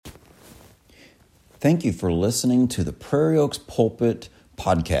Thank you for listening to the Prairie Oaks Pulpit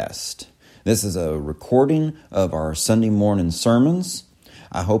Podcast. This is a recording of our Sunday morning sermons.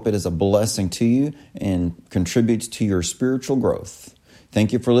 I hope it is a blessing to you and contributes to your spiritual growth.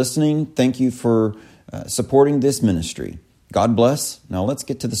 Thank you for listening. Thank you for supporting this ministry. God bless. Now let's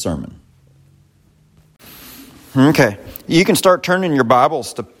get to the sermon. Okay, you can start turning your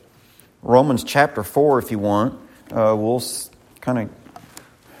Bibles to Romans chapter 4 if you want.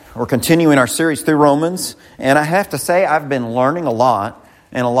 We're continuing our series through Romans, and I have to say I've been learning a lot,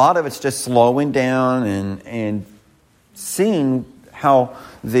 and a lot of it's just slowing down and seeing how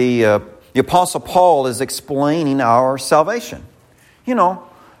the Apostle Paul is explaining our salvation. You know,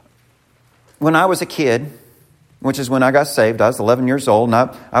 when I was a kid, which is when I got saved, I was 11 years old, and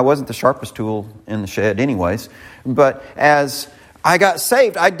I wasn't the sharpest tool in the shed anyways, but as I got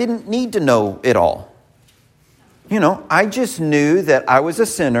saved, I didn't need to know it all. You know, I just knew that I was a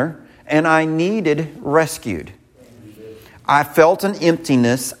sinner and I needed rescued. I felt an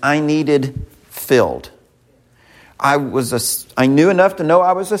emptiness I needed filled. I knew enough to know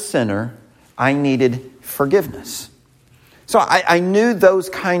I was a sinner. I needed forgiveness. So I knew those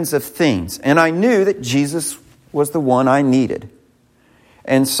kinds of things. And I knew that Jesus was the one I needed.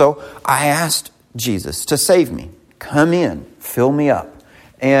 And so I asked Jesus to save me. Come in, fill me up.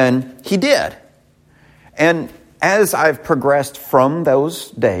 And He did. And as I've progressed from those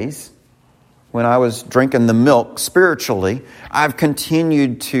days, when I was drinking the milk spiritually, I've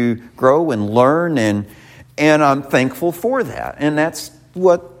continued to grow and learn, and I'm thankful for that. And that's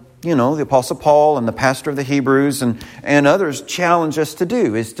what, the Apostle Paul and the pastor of the Hebrews and others challenge us to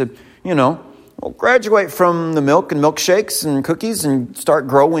do, is to, graduate from the milk and milkshakes and cookies and start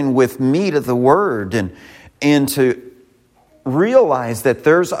growing with meat of the Word and to realize that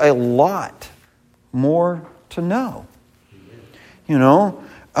there's a lot more to know.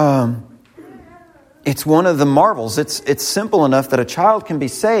 It's one of the marvels. It's simple enough that a child can be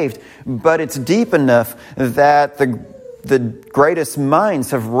saved, but it's deep enough that the greatest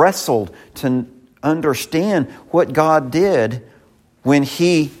minds have wrestled to understand what God did when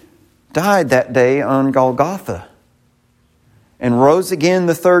He died that day on Golgotha and rose again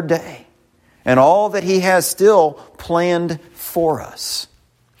the third day, and all that He has still planned for us.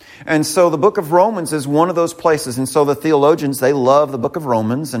 And so the book of Romans is one of those places. And so the theologians, they love the book of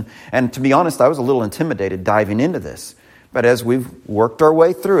Romans. And to be honest, I was a little intimidated diving into this. But as we've worked our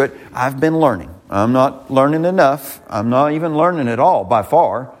way through it, I've been learning. I'm not learning enough. I'm not even learning at all by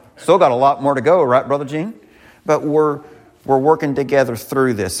far. Still got a lot more to go, right, Brother Gene? But we're working together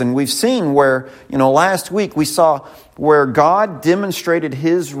through this. And we've seen where, last week we saw where God demonstrated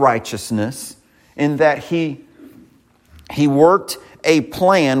His righteousness in that He worked a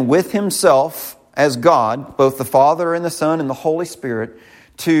plan with Himself as God, both the Father and the Son and the Holy Spirit,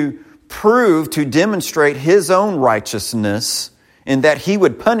 to demonstrate His own righteousness in that He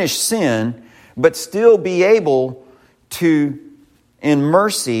would punish sin, but still be able to, in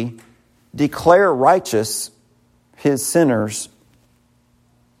mercy, declare righteous His sinners,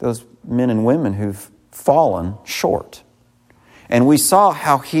 those men and women who've fallen short. And we saw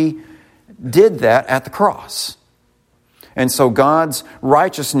how He did that at the cross. And so God's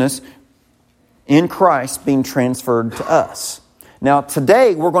righteousness in Christ being transferred to us. Now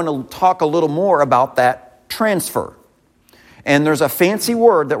today we're going to talk a little more about that transfer. And there's a fancy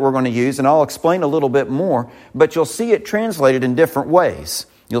word that we're going to use, and I'll explain a little bit more, but you'll see it translated in different ways.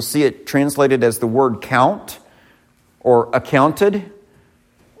 You'll see it translated as the word count, or accounted,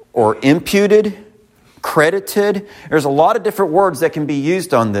 or imputed, credited. There's a lot of different words that can be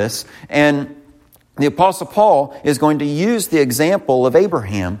used on this, and the Apostle Paul is going to use the example of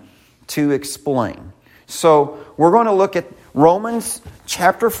Abraham to explain. So we're going to look at Romans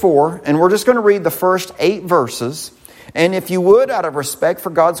chapter 4, and we're just going to read the first 8 verses. And if you would, out of respect for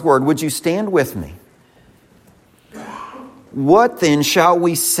God's Word, would you stand with me? What then shall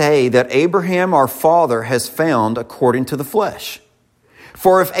we say that Abraham our father has found according to the flesh?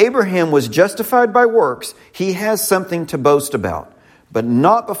 For if Abraham was justified by works, he has something to boast about, but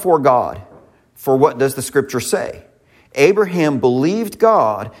not before God. For what does the Scripture say? Abraham believed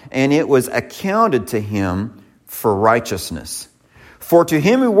God, and it was accounted to him for righteousness. For to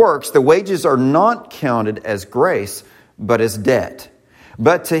him who works, the wages are not counted as grace, but as debt.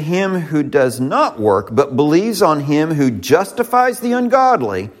 But to him who does not work, but believes on Him who justifies the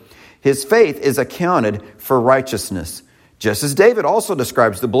ungodly, his faith is accounted for righteousness. Just as David also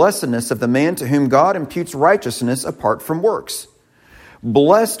describes the blessedness of the man to whom God imputes righteousness apart from works.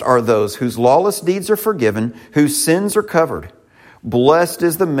 Blessed are those whose lawless deeds are forgiven, whose sins are covered. Blessed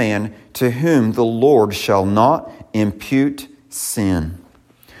is the man to whom the Lord shall not impute sin.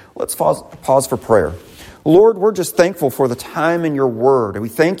 Let's pause for prayer. Lord, we're just thankful for the time in your word. We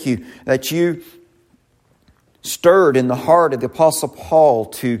thank you that you stirred in the heart of the Apostle Paul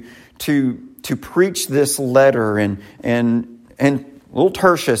to preach this letter, and little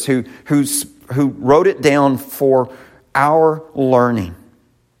Tertius who wrote it down for our learning.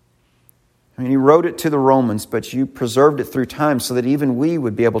 I mean, he wrote it to the Romans, but you preserved it through time so that even we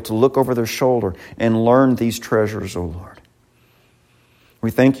would be able to look over their shoulder and learn these treasures, O Lord.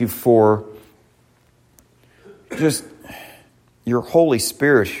 We thank you for just your Holy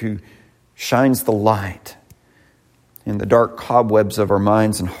Spirit who shines the light in the dark cobwebs of our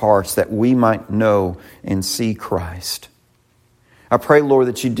minds and hearts that we might know and see Christ. I pray, Lord,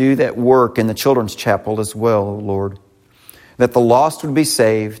 that you do that work in the children's chapel as well, O Lord. That the lost would be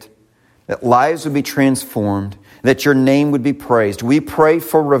saved, that lives would be transformed, that your name would be praised. We pray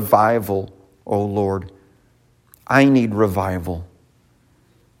for revival, O Lord. I need revival.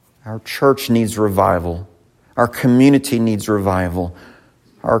 Our church needs revival. Our community needs revival.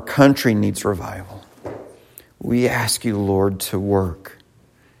 Our country needs revival. We ask you, Lord, to work.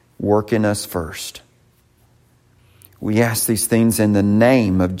 Work in us first. We ask these things in the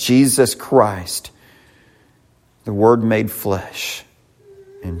name of Jesus Christ, the Word made flesh,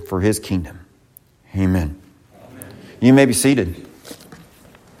 and for His kingdom. Amen. You may be seated.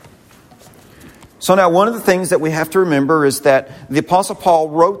 So now one of the things that we have to remember is that the Apostle Paul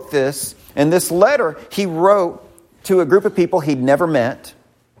wrote this, and this letter he wrote to a group of people he'd never met,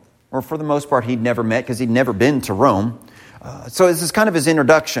 or for the most part he'd never met because he'd never been to Rome. So this is kind of his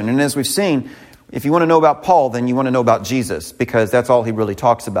introduction. And as we've seen, if you want to know about Paul, then you want to know about Jesus, because that's all he really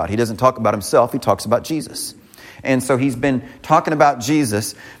talks about. He doesn't talk about himself, he talks about Jesus. And so he's been talking about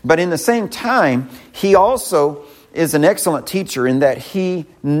Jesus. But in the same time, he also is an excellent teacher in that he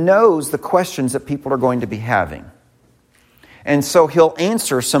knows the questions that people are going to be having. And so he'll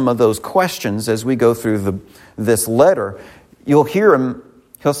answer some of those questions as we go through this letter. You'll hear him,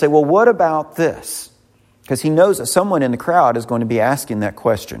 he'll say, well, what about this? Because he knows that someone in the crowd is going to be asking that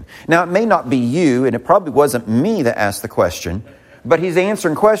question. Now, it may not be you, and it probably wasn't me that asked the question, but he's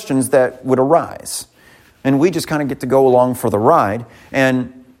answering questions that would arise. And we just kind of get to go along for the ride.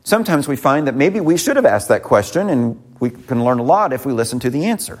 And sometimes we find that maybe we should have asked that question, and we can learn a lot if we listen to the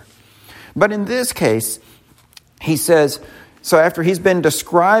answer. But in this case, he says, so after he's been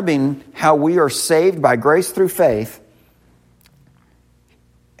describing how we are saved by grace through faith,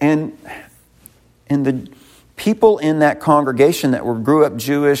 and the people in that congregation that grew up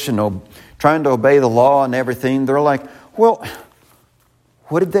Jewish and trying to obey the law and everything, they're like, well,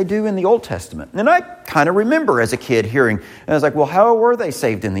 what did they do in the Old Testament? And I kind of remember as a kid hearing, and I was like, well, how were they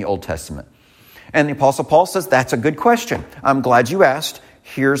saved in the Old Testament? And the Apostle Paul says, that's a good question. I'm glad you asked.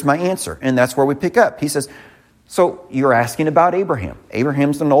 Here's my answer. And that's where we pick up. He says, so you're asking about Abraham.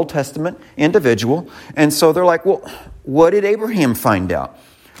 Abraham's an Old Testament individual. And so they're like, well, what did Abraham find out?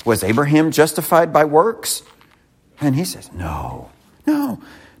 Was Abraham justified by works? And he says, no,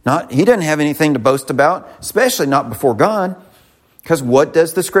 he doesn't have anything to boast about, especially not before God. Because what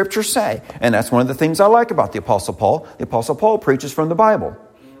does the Scripture say? And that's one of the things I like about the Apostle Paul. The Apostle Paul preaches from the Bible.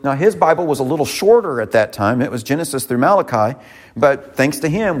 Now, his Bible was a little shorter at that time. It was Genesis through Malachi. But thanks to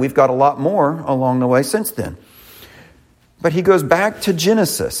him, we've got a lot more along the way since then. But he goes back to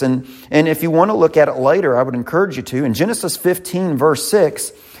Genesis. And if you want to look at it later, I would encourage you to. In Genesis 15, verse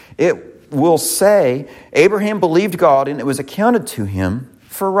 6, it will say, Abraham believed God, and it was accounted to him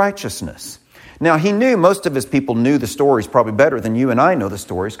for righteousness. Now, he knew, most of his people knew the stories probably better than you and I know the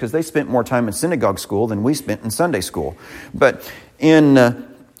stories, because they spent more time in synagogue school than we spent in Sunday school. But in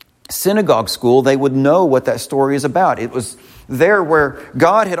synagogue school, they would know what that story is about. It was there where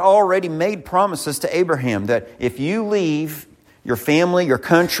God had already made promises to Abraham that if you leave your family, your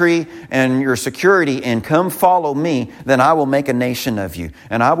country, and your security and come follow me, then I will make a nation of you,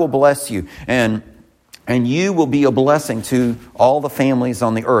 and I will bless you, and you will be a blessing to all the families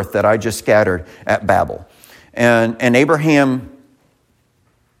on the earth that I just scattered at Babel. And Abraham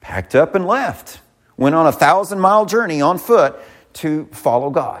packed up and left, went on a 1,000-mile journey on foot to follow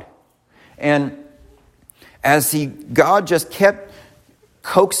God. And as God just kept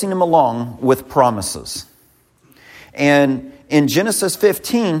coaxing him along with promises. And in Genesis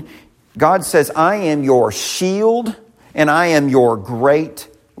 15, God says, I am your shield and I am your great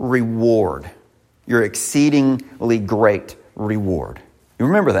reward. Your exceedingly great reward. You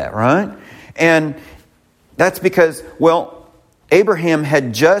remember that, right? And that's because, well, Abraham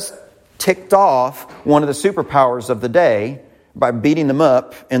had just ticked off one of the superpowers of the day by beating them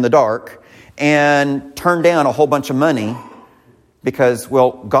up in the dark and turned down a whole bunch of money because,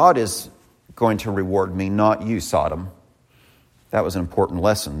 well, God is going to reward me, not you, Sodom. That was an important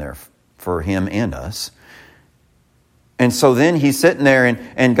lesson there for him and us. And so then he's sitting there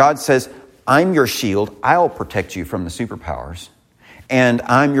and God says, I'm your shield. I'll protect you from the superpowers. And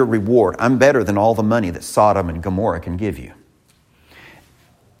I'm your reward. I'm better than all the money that Sodom and Gomorrah can give you.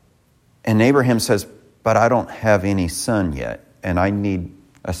 And Abraham says, but I don't have any son yet. And I need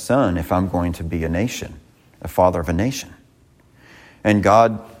a son if I'm going to be a nation, a father of a nation. And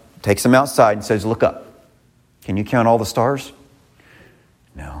God takes him outside and says, look up. Can you count all the stars?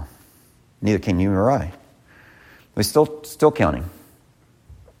 No. Neither can you or I. We're still counting.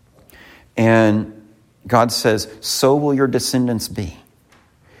 And God says, so will your descendants be.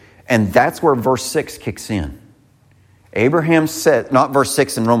 And that's where verse 6 kicks in. Abraham said, not verse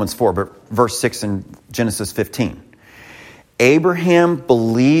 6 in Romans 4, but verse 6 in Genesis 15. Abraham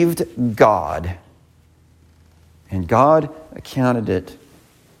believed God, and God accounted it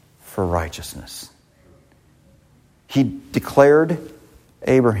for righteousness. He declared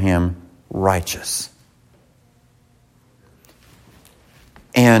Abraham righteous.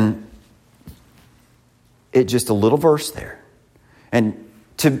 And it just a little verse there. And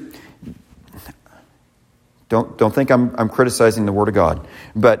don't think I'm criticizing the Word of God.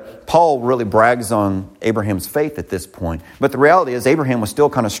 But Paul really brags on Abraham's faith at this point. But the reality is Abraham was still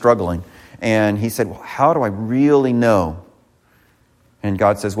kind of struggling. And he said, well, how do I really know? And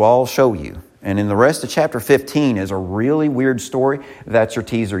God says, well, I'll show you. And in the rest of chapter 15 is a really weird story. That's your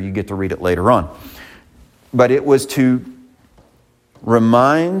teaser. You get to read it later on. But it was to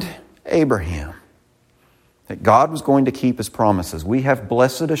remind Abraham that God was going to keep His promises. We have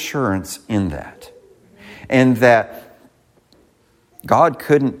blessed assurance in that. And that God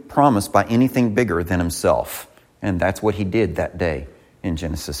couldn't promise by anything bigger than Himself. And that's what He did that day in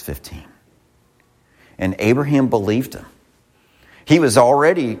Genesis 15. And Abraham believed Him. He was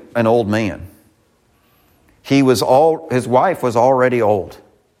already an old man. His wife was already old.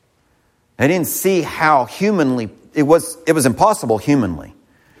 They didn't see how humanly, it was impossible humanly.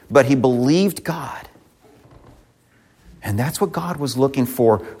 But he believed God. And that's what God was looking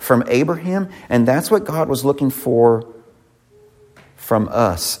for from Abraham. And that's what God was looking for from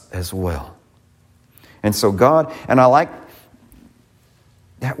us as well. And so God, and I like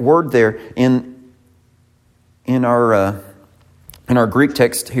that word there in our Greek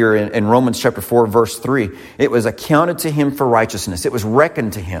text here in Romans chapter 4, verse 3. It was accounted to him for righteousness. It was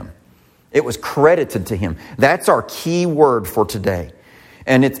reckoned to him. It was credited to him. That's our key word for today.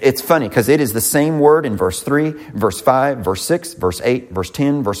 And it's funny because it is the same word in verse 3, verse 5, verse 6, verse 8, verse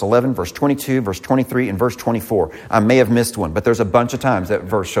 10, verse 11, verse 22, verse 23, and verse 24. I may have missed one, but there's a bunch of times that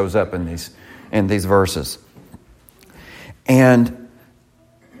verse shows up in these verses. And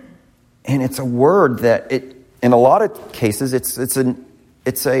it's a word that in a lot of cases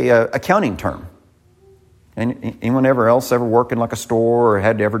it's a accounting term. And anyone else ever work in like a store or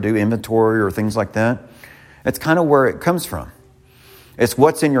had to ever do inventory or things like that? It's kind of where it comes from. It's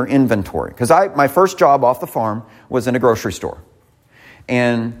what's in your inventory. Because my first job off the farm was in a grocery store.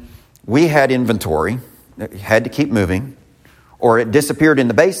 And we had inventory that had to keep moving. Or it disappeared in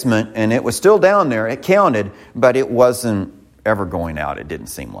the basement and it was still down there. It counted, but it wasn't ever going out, it didn't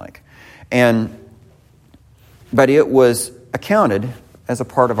seem like. But it was accounted as a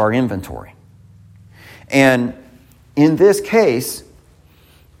part of our inventory. And in this case,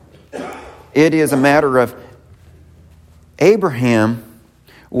 it is a matter of Abraham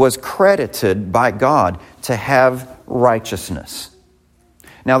was credited by God to have righteousness.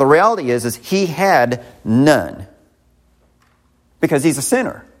 Now the reality is he had none. Because he's a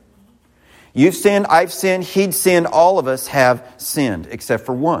sinner. You've sinned, I've sinned, he'd sinned, all of us have sinned except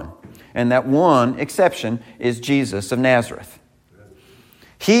for one. And that one exception is Jesus of Nazareth.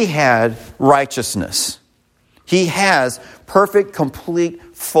 He had righteousness. He has perfect,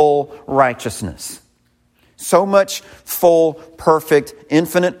 complete, full righteousness. So much full, perfect,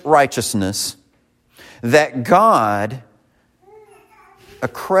 infinite righteousness that God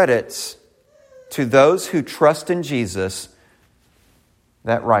accredits to those who trust in Jesus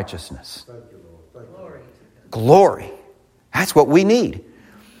that righteousness. Thank you, Lord. Thank you. Glory. That's what we need.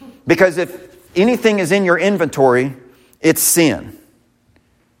 Because if anything is in your inventory, it's sin.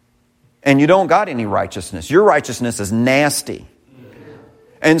 And you don't got any righteousness. Your righteousness is nasty.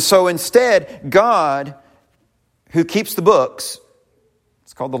 And so instead, God, who keeps the books,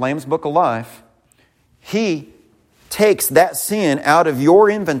 it's called the Lamb's Book of Life, He takes that sin out of your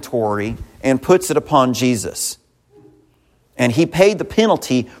inventory and puts it upon Jesus. And He paid the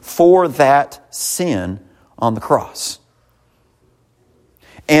penalty for that sin on the cross.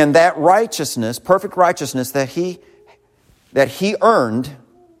 And that righteousness, perfect righteousness that he earned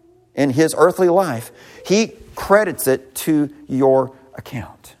in His earthly life, He credits it to your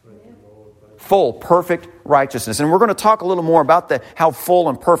account. Full, perfect righteousness. And we're going to talk a little more about how full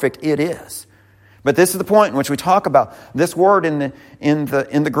and perfect it is. But this is the point in which we talk about this word in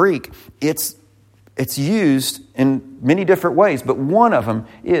the Greek. It's used in many different ways, but one of them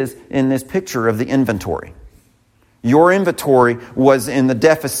is in this picture of the inventory. Your inventory was in the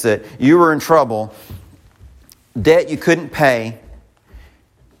deficit. You were in trouble. Debt you couldn't pay.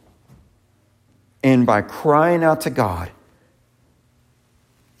 And by crying out to God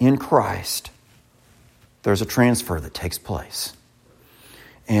in Christ, there's a transfer that takes place.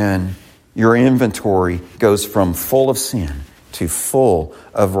 And your inventory goes from full of sin to full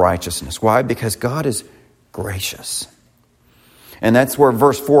of righteousness. Why? Because God is gracious. And that's where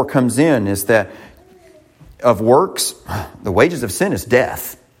verse 4 comes in, is that of works, the wages of sin is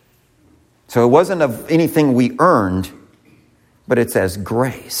death. So it wasn't of anything we earned, but it's as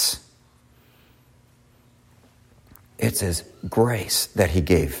grace. It's as grace that He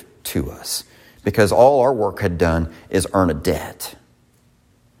gave to us. Because all our work had done is earn a debt.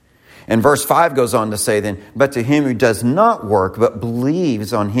 And verse 5 goes on to say then, but to him who does not work, but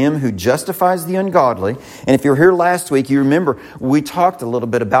believes on Him who justifies the ungodly. And if you were here last week, you remember we talked a little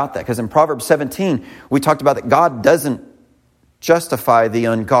bit about that. Because in Proverbs 17, we talked about that God doesn't justify the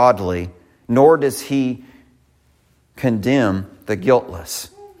ungodly, nor does He condemn the guiltless.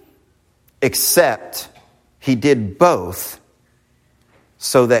 Except He did both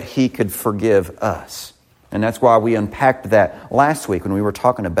so that He could forgive us. And that's why we unpacked that last week when we were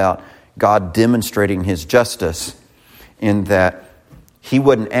talking about God demonstrating His justice in that He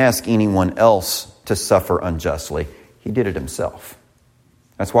wouldn't ask anyone else to suffer unjustly. He did it Himself.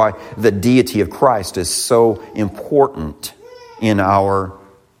 That's why the deity of Christ is so important in our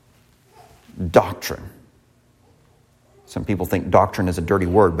doctrine. Some people think doctrine is a dirty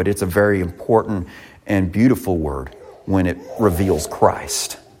word, but it's a very important and beautiful word when it reveals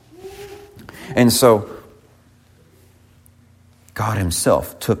Christ. And so God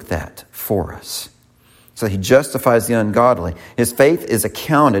Himself took that for us. So He justifies the ungodly. His faith is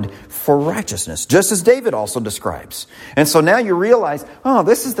accounted for righteousness, just as David also describes. And so now you realize,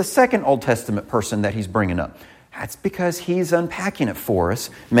 this is the second Old Testament person that he's bringing up. That's because he's unpacking it for us,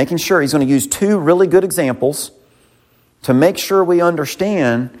 making sure he's going to use two really good examples to make sure we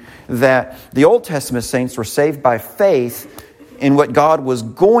understand that the Old Testament saints were saved by faith in what God was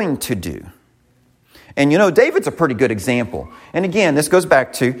going to do. And David's a pretty good example. And again, this goes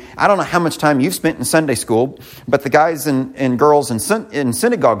back to, I don't know how much time you've spent in Sunday school, but the guys and girls in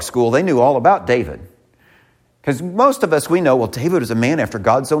synagogue school, they knew all about David. Because most of us, we know, David was a man after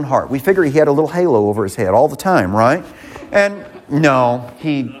God's own heart. We figure he had a little halo over his head all the time, right? And no,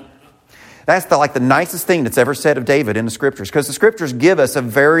 that's the nicest thing that's ever said of David in the Scriptures. Because the Scriptures give us a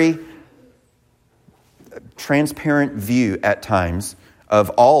very transparent view at times of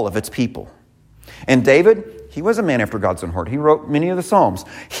all of its people. And David, he was a man after God's own heart. He wrote many of the Psalms.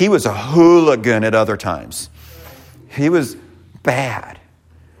 He was a hooligan at other times. He was bad.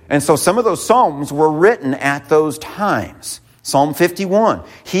 And so some of those Psalms were written at those times. Psalm 51.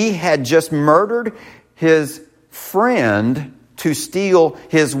 He had just murdered his friend to steal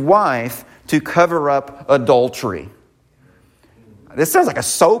his wife to cover up adultery. This sounds like a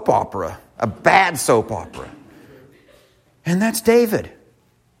soap opera, a bad soap opera. And that's David.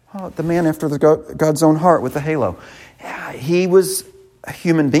 The man after God's own heart with the halo. Yeah, he was a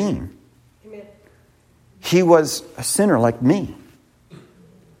human being. Amen. He was a sinner like me.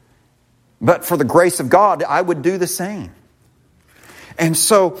 But for the grace of God, I would do the same. And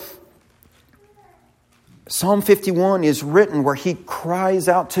so, Psalm 51 is written where he cries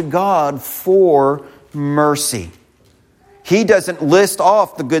out to God for mercy. He doesn't list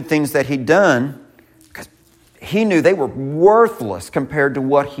off the good things that he'd done, because he knew they were worthless compared to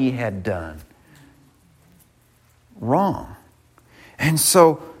what he had done wrong. And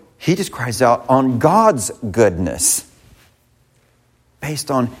so he just cries out on God's goodness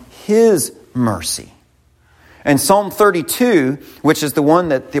based on His mercy. And Psalm 32, which is the one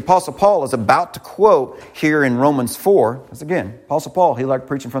that the Apostle Paul is about to quote here in Romans 4, because again, Apostle Paul, he liked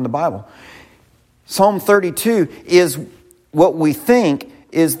preaching from the Bible. Psalm 32 is what we think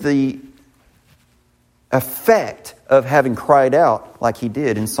is the effect of having cried out like he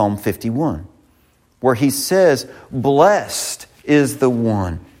did in Psalm 51, where he says, "Blessed is the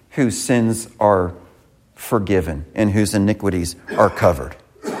one whose sins are forgiven and whose iniquities are covered."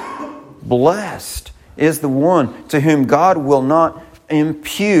 Blessed is the one to whom God will not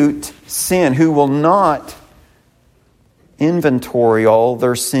impute sin, who will not inventory all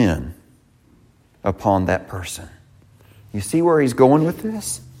their sin upon that person. You see where he's going with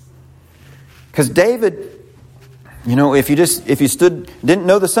this? Because David If you didn't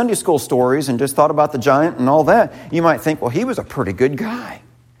know the Sunday school stories and just thought about the giant and all that, you might think, well, he was a pretty good guy,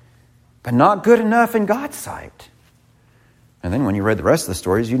 but not good enough in God's sight. And then when you read the rest of the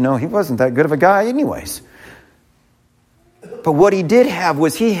stories, you know he wasn't that good of a guy anyways. But what he did have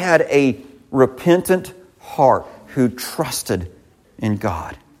was he had a repentant heart who trusted in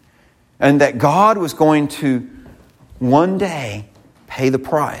God. And that God was going to one day pay the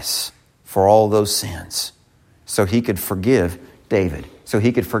price for all those sins. So he could forgive David. So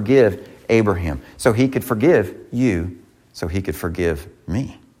he could forgive Abraham. So he could forgive you. So he could forgive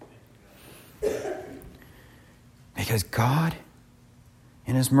me. Because God,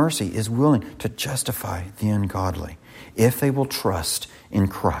 in His mercy, is willing to justify the ungodly if they will trust in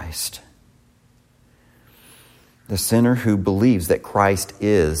Christ. The sinner who believes that Christ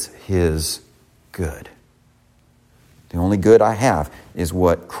is his good. The only good I have is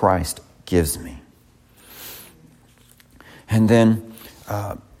what Christ gives me. And then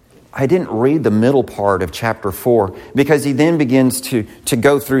I didn't read the middle part of chapter 4 because he then begins to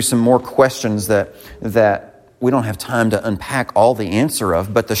go through some more questions that we don't have time to unpack all the answer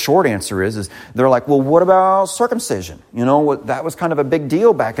of. But the short answer is they're like, well, what about circumcision? That was kind of a big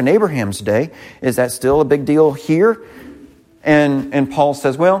deal back in Abraham's day. Is that still a big deal here? And Paul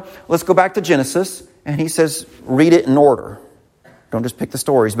says, well, let's go back to Genesis. And he says, read it in order. Don't just pick the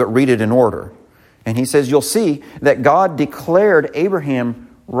stories, but read it in order. And he says, you'll see that God declared Abraham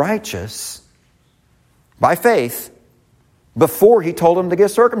righteous by faith before He told him to get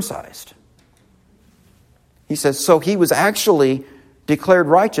circumcised. He says, so he was actually declared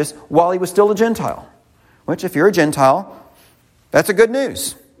righteous while he was still a Gentile. Which, if you're a Gentile, that's a good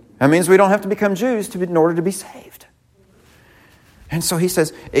news. That means we don't have to become Jews in order to be saved. And so he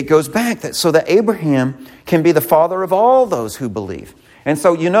says, it goes back so that Abraham can be the father of all those who believe. And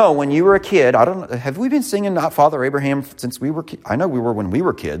so, when you were a kid, I don't know, have we been singing Not Father Abraham since we were kids? I know we were when we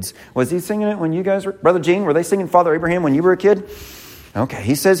were kids. Was he singing it when you guys were? Brother Gene, were they singing Father Abraham when you were a kid? Okay,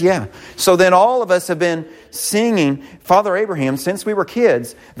 he says, yeah. So then all of us have been singing Father Abraham since we were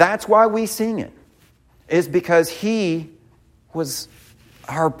kids. That's why we sing it. Is because he was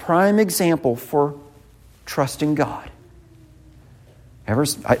our prime example for trusting God.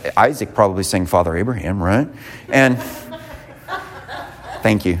 Isaac probably sang Father Abraham, right? And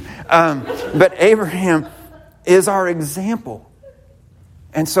thank you. But Abraham is our example.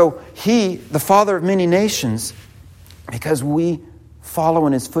 And so he, the father of many nations, because we follow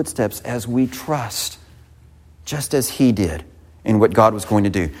in his footsteps as we trust, just as he did in what God was going to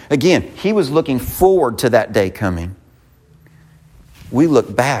do. Again, he was looking forward to that day coming. We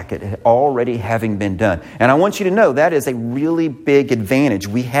look back at it already having been done. And I want you to know that is a really big advantage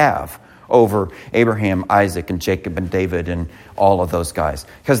we have over Abraham, Isaac, and Jacob, and David, and all of those guys.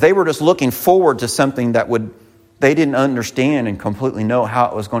 Because they were just looking forward to something that they didn't understand and completely know how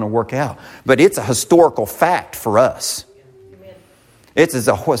it was going to work out. But it's a historical fact for us. It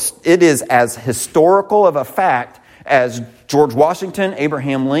is as historical of a fact as George Washington,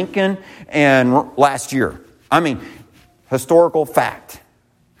 Abraham Lincoln, and last year. I mean, historical fact.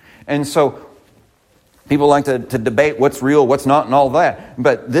 And so people like to debate what's real, what's not, and all that.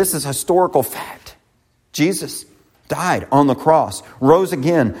 But this is historical fact. Jesus died on the cross, rose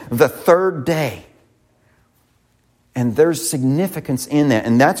again the third day. And there's significance in that.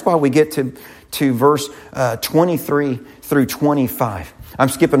 And that's why we get to verse 23 through 25. I'm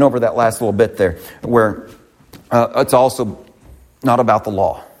skipping over that last little bit there, where it's also not about the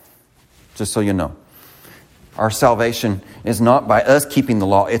law, just so you know. Our salvation is not by us keeping the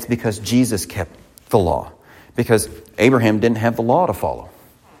law. It's because Jesus kept the law. Because Abraham didn't have the law to follow.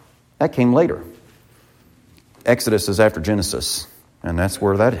 That came later. Exodus is after Genesis, and that's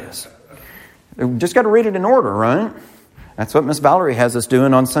where that is. We just got to read it in order, right? That's what Miss Valerie has us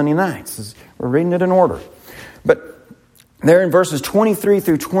doing on Sunday nights. We're reading it in order. But there in verses 23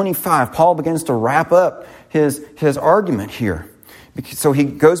 through 25, Paul begins to wrap up his argument here. So he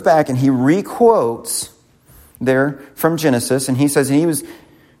goes back and he requotes there from Genesis, and he says,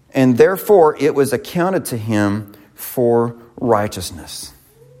 and therefore it was accounted to him for righteousness.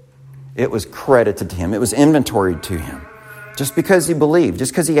 It was credited to him. It was inventoried to him. Just because he believed,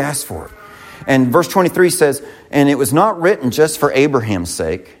 just because he asked for it. And verse 23 says, and it was not written just for Abraham's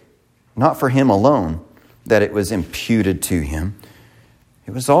sake, not for him alone, that it was imputed to him.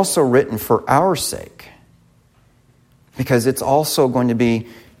 It was also written for our sake. Because it's also going to be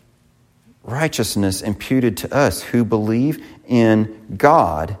righteousness imputed to us who believe in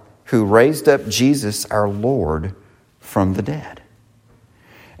God, who raised up Jesus our Lord from the dead.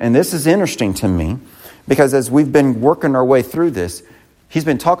 And this is interesting to me, because as we've been working our way through this, he's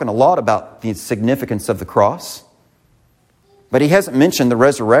been talking a lot about the significance of the cross. But he hasn't mentioned the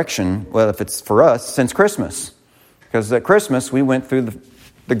resurrection, well, if it's for us, since Christmas. Because at Christmas, we went through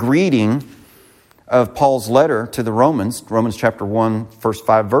the greeting of Paul's letter to the Romans, Romans chapter 1, first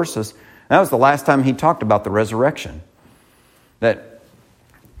 5 verses. That was the last time he talked about the resurrection. That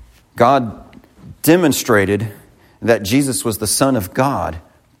God demonstrated that Jesus was the Son of God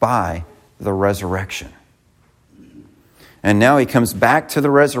by the resurrection. And now he comes back to the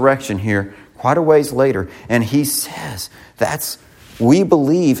resurrection here quite a ways later, and he says, we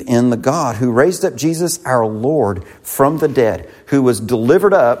believe in the God who raised up Jesus our Lord from the dead, who was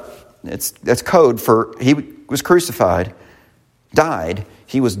delivered up, that's code for he was crucified, died,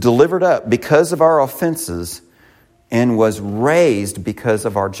 he was delivered up because of our offenses, and was raised because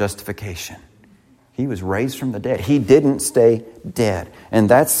of our justification. He was raised from the dead. He didn't stay dead. And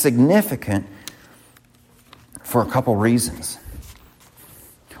that's significant for a couple reasons.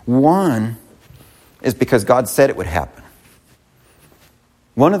 One is because God said it would happen.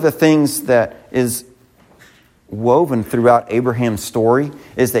 One of the things that is woven throughout Abraham's story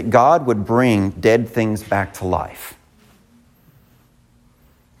is that God would bring dead things back to life.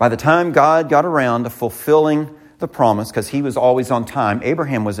 By the time God got around to fulfilling the promise, because he was always on time.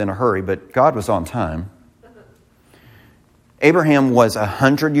 Abraham was in a hurry, but God was on time. Abraham was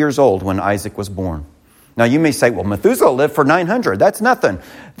 100 years old when Isaac was born. Now you may say, well, Methuselah lived for 900. That's nothing.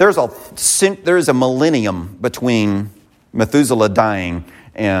 There's a millennium between Methuselah dying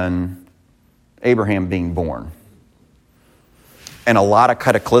and Abraham being born. And a lot of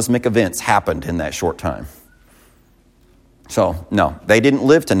cataclysmic events happened in that short time. So, no, they didn't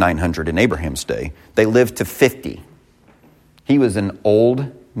live to 900 in Abraham's day. They lived to 50. He was an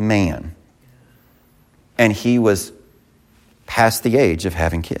old man. And he was past the age of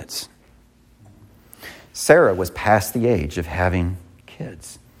having kids. Sarah was past the age of having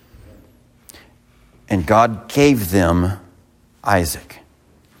kids. And God gave them Isaac.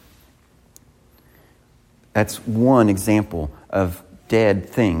 That's one example of dead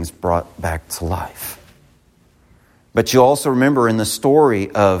things brought back to life. But you also remember in the story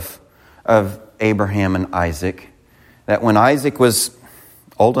of Abraham and Isaac that when Isaac was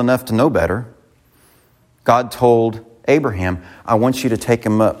old enough to know better, God told Abraham, I want you to take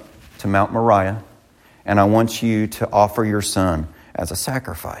him up to Mount Moriah, and I want you to offer your son as a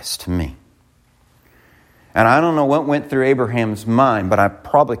sacrifice to me. And I don't know what went through Abraham's mind, but I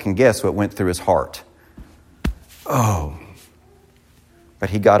probably can guess what went through his heart. Oh. But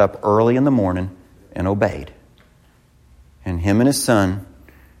he got up early in the morning and obeyed. And him and his son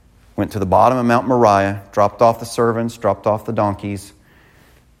went to the bottom of Mount Moriah, dropped off the servants, dropped off the donkeys.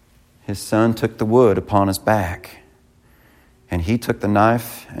 His son took the wood upon his back, and he took the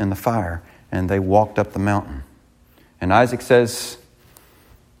knife and the fire, and they walked up the mountain. And Isaac says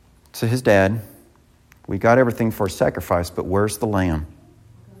to his dad, we got everything for a sacrifice, but where's the lamb?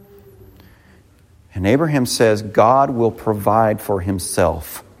 And Abraham says, God will provide for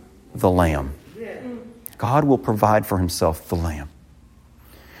himself the lamb. God will provide for himself the lamb.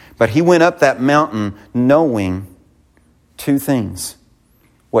 But he went up that mountain knowing two things.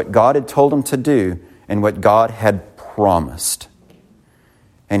 What God had told him to do and what God had promised.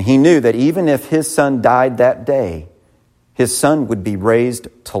 And he knew that even if his son died that day, his son would be raised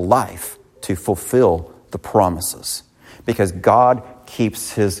to life to fulfill the promises. Because God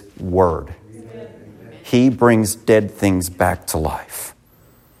keeps his word. He brings dead things back to life.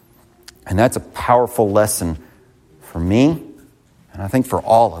 And that's a powerful lesson for me, and I think for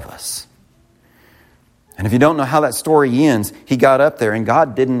all of us. And if you don't know how that story ends, he got up there and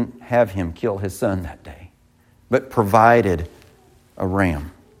God didn't have him kill his son that day, but provided a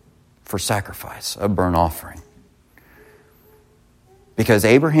ram for sacrifice, a burnt offering. Because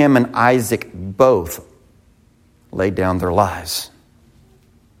Abraham and Isaac both laid down their lives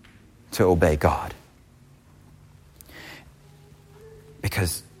to obey God.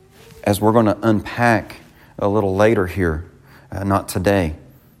 Because as we're going to unpack a little later here, not today,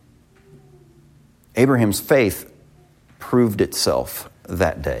 Abraham's faith proved itself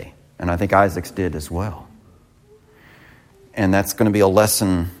that day. And I think Isaac's did as well. And that's going to be a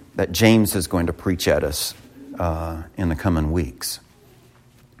lesson that James is going to preach at us in the coming weeks.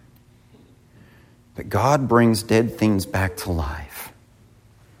 But God brings dead things back to life.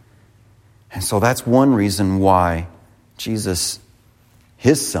 And so that's one reason why Jesus,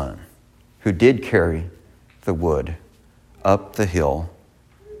 his son, who did carry the wood up the hill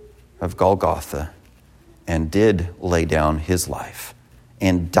of Golgotha and did lay down his life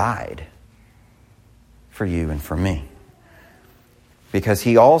and died for you and for me. Because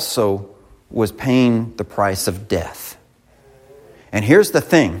he also was paying the price of death. And here's the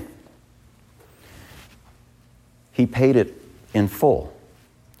thing. He paid it in full.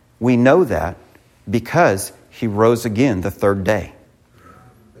 We know that because He rose again the third day.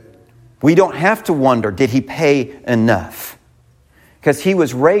 We don't have to wonder, did He pay enough? Because He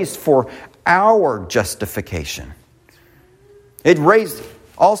was raised for our justification. It raised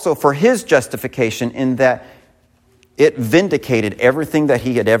also for His justification in that it vindicated everything that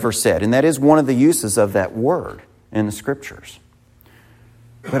He had ever said. And that is one of the uses of that word in the Scriptures.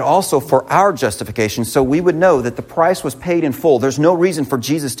 But also for our justification, so we would know that the price was paid in full. There's no reason for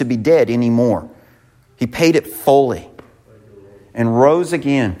Jesus to be dead anymore. He paid it fully and rose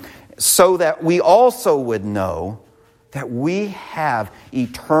again, so that we also would know that we have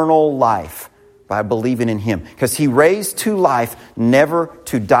eternal life by believing in Him. Because He raised to life, never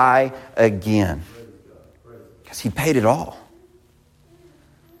to die again. Because He paid it all.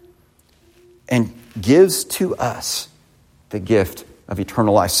 And gives to us the gift of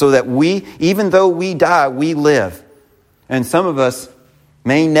eternal life. So that we, even though we die, we live. And some of us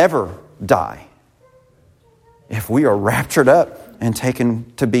may never die if we are raptured up and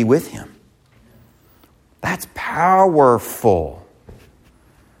taken to be with Him. That's powerful.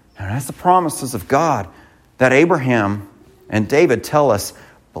 And that's the promises of God that Abraham and David tell us,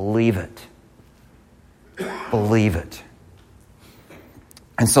 believe it. Believe it.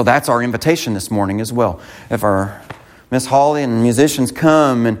 And so that's our invitation this morning as well. If our Miss Holly and musicians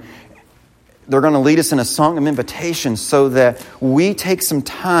come, and they're going to lead us in a song of invitation so that we take some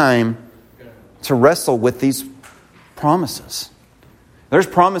time to wrestle with these promises. There's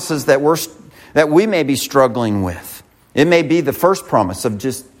promises that we may be struggling with. It may be the first promise of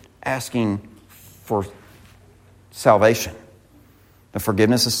just asking for salvation, the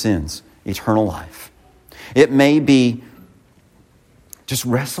forgiveness of sins, eternal life. It may be just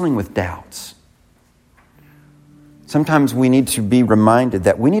wrestling with doubts. Sometimes we need to be reminded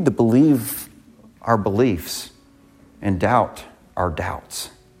that we need to believe our beliefs and doubt our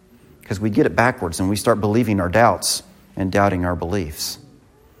doubts. Because we get it backwards and we start believing our doubts and doubting our beliefs.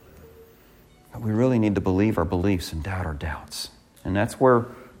 But we really need to believe our beliefs and doubt our doubts. And that's where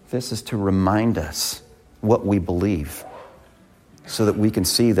this is to remind us what we believe, so that we can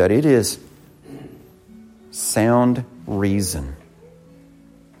see that it is sound reason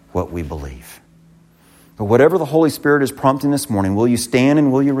what we believe. But whatever the Holy Spirit is prompting this morning, will you stand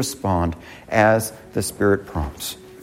and will you respond as the Spirit prompts?